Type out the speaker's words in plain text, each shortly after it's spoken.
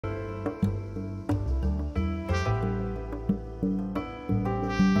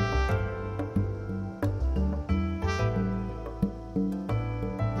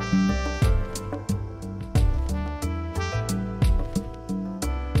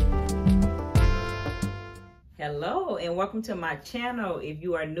Hello and welcome to my channel. If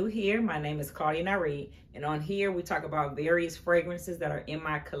you are new here, my name is Claudia Nyree, and on here we talk about various fragrances that are in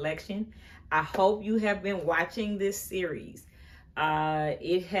my collection. I hope you have been watching this series.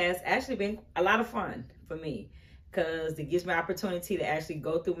 It has actually been a lot of fun for me because it gives me opportunity to actually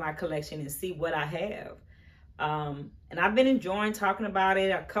go through my collection and see what I have. And I've been enjoying talking about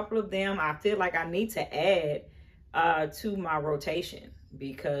it. A couple of them I feel like I need to add to my rotation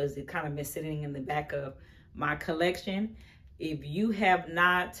because it kind of been sitting in the back of my collection. If you have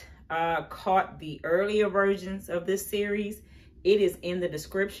not caught the earlier versions of this series, it is in the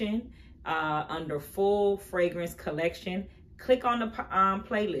description under full fragrance collection. Click on the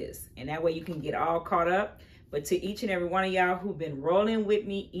playlist and that way you can get all caught up. But to each and every one of y'all who've been rolling with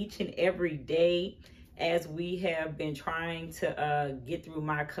me each and every day as we have been trying to get through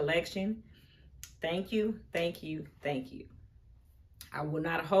my collection, thank you, thank you, thank you. I will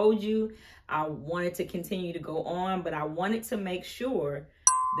not hold you. I wanted to continue to go on, but I wanted to make sure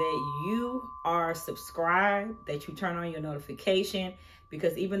that you are subscribed, that you turn on your notification,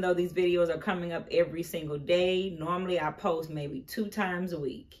 because even though these videos are coming up every single day, normally I post maybe 2 times a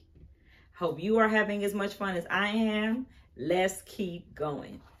week. Hope you are having as much fun as I am. Let's keep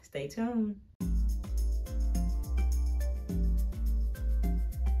going. Stay tuned.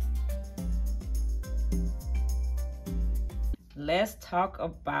 Let's talk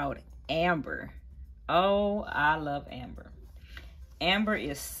about amber. Oh, I love amber. Amber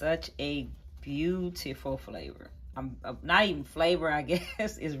is such a beautiful flavor. Not even flavor, I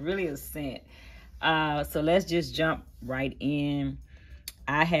guess. It's really a scent. So let's just jump right in.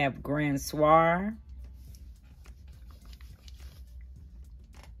 I have Grand Soir.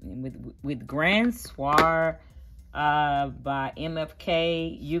 With Grand Soir by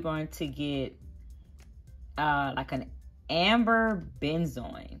MFK, you're going to get like an amber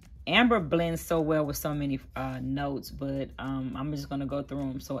benzoin. Amber blends so well with so many notes, but I'm just gonna go through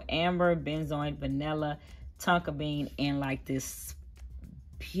them. So amber, benzoin, vanilla, tonka bean, and like this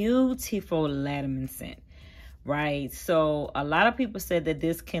beautiful lemon scent, right? So a lot of people said that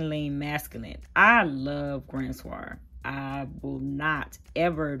this can lean masculine. I love Grand Soir. I will not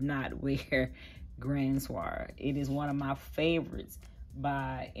ever not wear Grand Soir. It is one of my favorites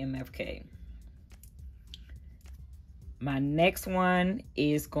by MFK. My next one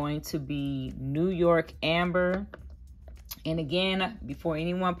is going to be New York Amber. And again, before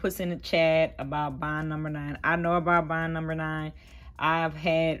anyone puts in the chat about bond number 9, I know about bond number 9. I've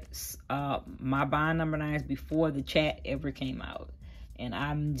had my bond number 9s before the chat ever came out. And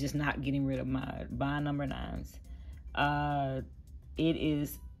I'm just not getting rid of my bond number 9s. It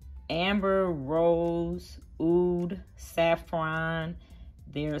is amber, rose, oud, saffron.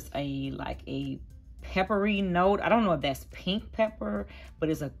 There's a peppery note. I don't know if that's pink pepper, but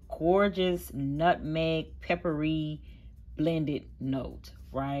it's a gorgeous nutmeg peppery blended note,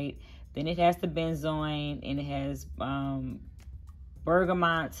 right? Then it has the benzoin and it has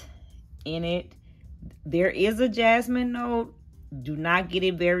bergamot in it. There is a jasmine note. Do not get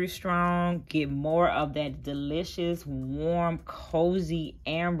it very strong. Get more of that delicious, warm, cozy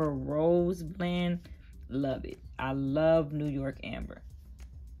amber rose blend. Love it. I love New York Amber.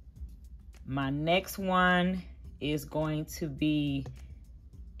 My next one is going to be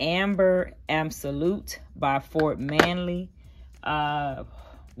Amber Absolute by Fort Manley.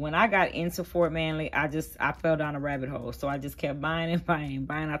 When I got into Fort Manley, I fell down a rabbit hole. So I just kept buying and buying and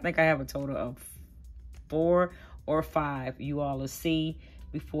buying. I think I have a total of 4 or 5 you all will see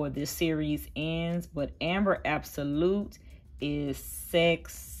before this series ends. But Amber Absolute is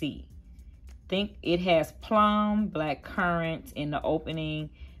sexy. Think it has plum, black currant in the opening.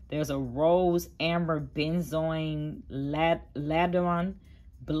 There's a rose amber benzoin ladon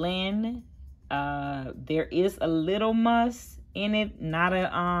blend. There is a little musk in it, not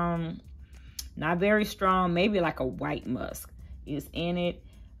very strong, maybe like a white musk is in it,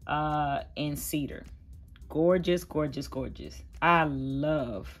 and cedar. Gorgeous, gorgeous, gorgeous. I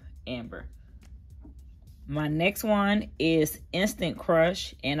love amber. My next one is Instant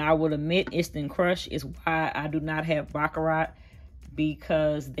Crush, and I will admit Instant Crush is why I do not have Baccarat,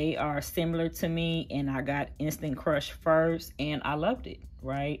 because they are similar to me and I got Instant Crush first and I loved it,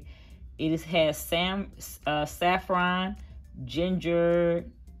 right? It has saffron, ginger,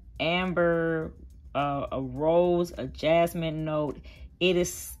 amber, a rose, a jasmine note. It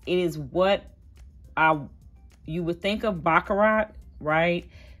is what you would think of Baccarat, right?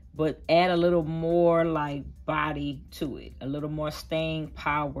 But add a little more like body to it, a little more staying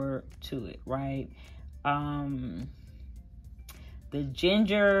power to it, right? The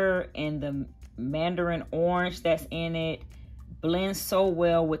ginger and the mandarin orange that's in it blends so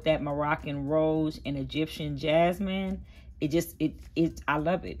well with that Moroccan rose and Egyptian jasmine. I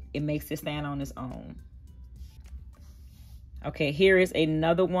love it. It makes it stand on its own. Okay, here is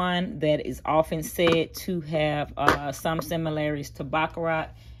another one that is often said to have some similarities to Baccarat,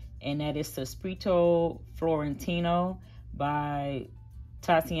 and that is Sospirito Florentino by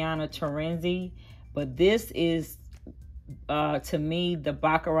Tatiana Terenzi. But this is, to me, the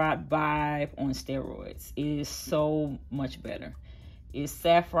Baccarat vibe on steroids. It is so much better. It's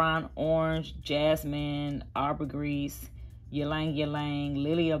saffron, orange, jasmine, ambergris, ylang ylang,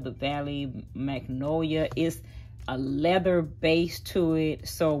 lily of the valley, magnolia. It's a leather base to it.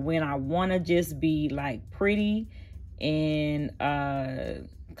 So when I want to just be like pretty and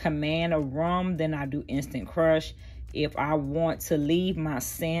command a rum, then I do Instant Crush. If I want to leave my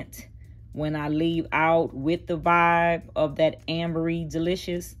scent when I leave out with the vibe of that ambery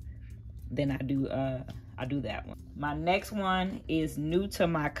delicious, then I do that one. My next one is new to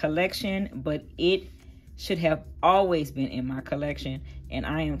my collection, but it should have always been in my collection, and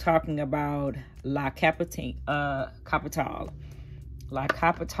I am talking about La Capitale. La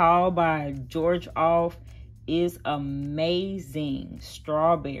Capitale by George Off is amazing.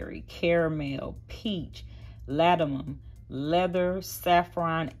 Strawberry, caramel, peach, ladamum, leather,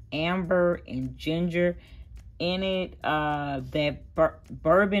 saffron, amber, and ginger in it. That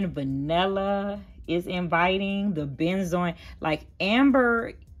bourbon vanilla is inviting. The benzoin, like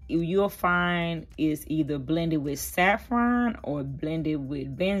amber, you'll find is either blended with saffron or blended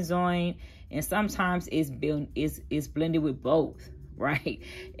with benzoin, and sometimes it's blended with both, right?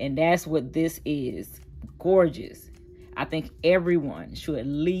 And that's what this is. Gorgeous. I think everyone should at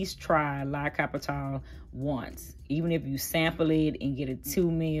least try La Capitale once, even if you sample it and get a 2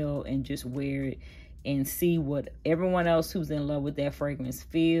 ml and just wear it and see what everyone else who's in love with that fragrance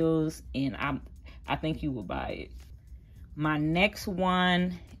feels, and I think you will buy it. My next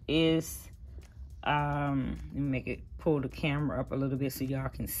one is, let me pull the camera up a little bit so y'all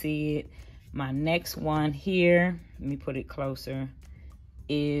can see it. My next one here, let me put it closer,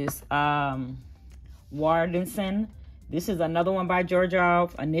 is Wardenson. This is another one by George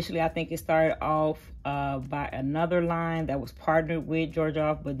Off. Initially, I think it started off by another line that was partnered with George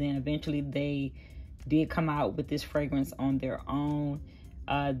Off, but then eventually they did come out with this fragrance on their own.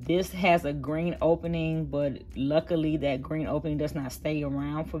 This has a green opening, but luckily that green opening does not stay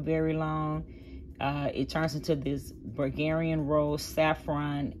around for very long. It turns into this Bulgarian rose,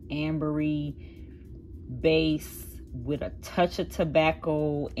 saffron, ambery base with a touch of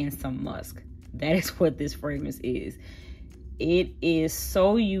tobacco and some musk. That is what this fragrance is. It is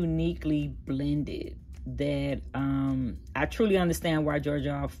so uniquely blended that I truly understand why George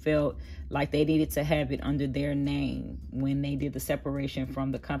Off felt like they needed to have it under their name when they did the separation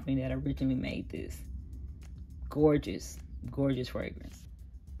from the company that originally made this. Gorgeous, gorgeous fragrance.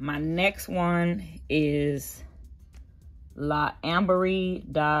 My next one is La Amberie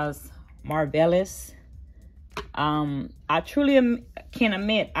das Marvelous. I truly can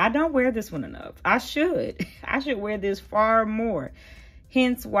admit I don't wear this one enough. I should wear this far more.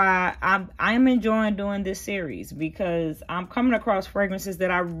 Hence why I'm enjoying doing this series, because I'm coming across fragrances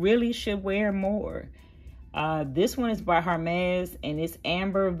that I really should wear more. This one is by Hermes, and it's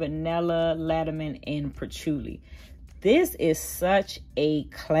amber, vanilla, ladamum, and patchouli. This is such a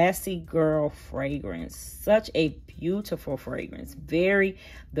classy girl fragrance, such a beautiful fragrance.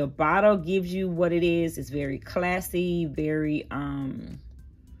 The bottle gives you what it is. It's very classy, very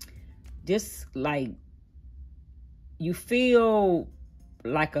just like you feel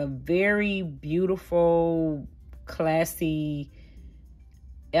like a very beautiful, classy,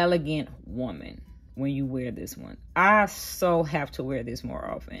 elegant woman when you wear this one. I so have to wear this more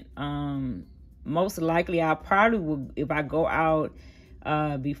often. Most likely I probably will, if I go out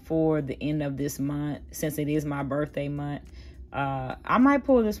before the end of this month, since it is my birthday month, I might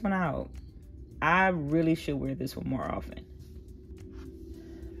pull this one out. I really should wear this one more often.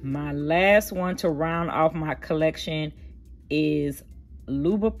 My last one to round off my collection is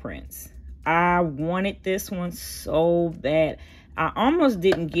Luba Prince. I wanted this one so bad. I almost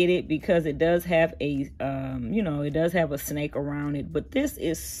didn't get it because it does have a, it does have a snake around it. But this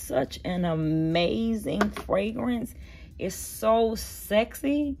is such an amazing fragrance. It's so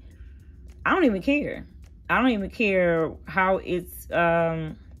sexy. I don't even care. I don't even care how it's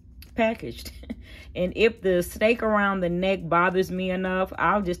packaged. And if the snake around the neck bothers me enough,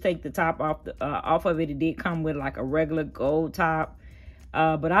 I'll just take the top off of it. It did come with like a regular gold top.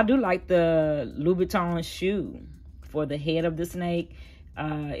 But I do like the Louboutin shoe for the head of the snake.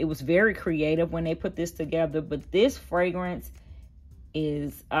 It was very creative when they put this together. But this fragrance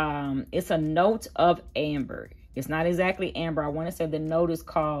is, it's a note of amber. It's not exactly amber. I want to say the note is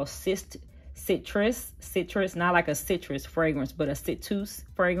called citrus, not like a citrus fragrance, but a citrus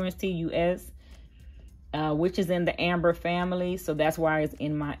fragrance, T-U-S, which is in the amber family. So that's why it's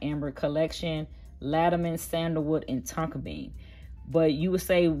in my amber collection. Ladamine, sandalwood, and tonka bean. But you would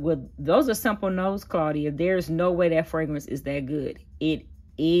say, well, those are simple notes, Claudia. There's no way that fragrance is that good. It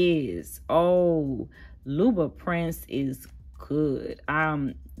is. Oh, Luba Prince is good. I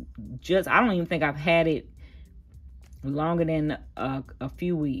don't even think I've had it longer than a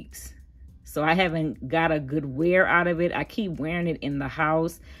few weeks. So I haven't got a good wear out of it. I keep wearing it in the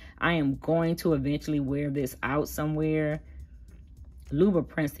house. I am going to eventually wear this out somewhere. Luba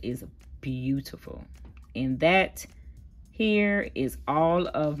Prince is beautiful. And that here is all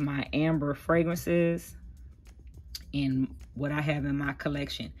of my amber fragrances and what I have in my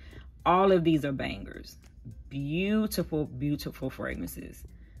collection. All of these are bangers. Beautiful, beautiful fragrances.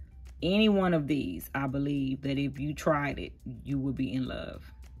 Any one of these, I believe that if you tried it, you would be in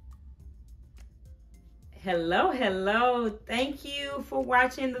love. Hello, hello. Thank you for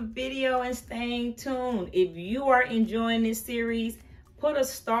watching the video and staying tuned. If you are enjoying this series, put a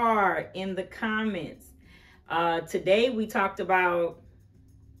star in the comments. Today we talked about,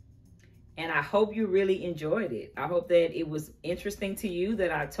 and I hope you really enjoyed it. I hope that it was interesting to you,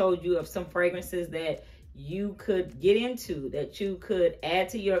 that I told you of some fragrances that you could get into, that you could add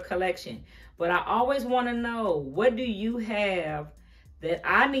to your collection. But I always want to know, what do you have that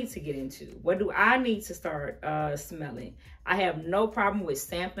I need to get into? What do I need to start smelling? I have no problem with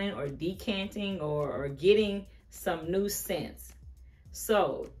sampling or decanting or getting some new scents.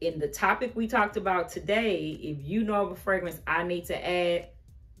 So in the topic we talked about today, if you know of a fragrance I need to add,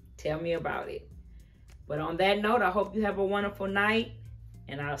 tell me about it. But on that note, I hope you have a wonderful night,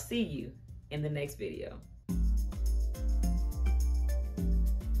 and I'll see you in the next video.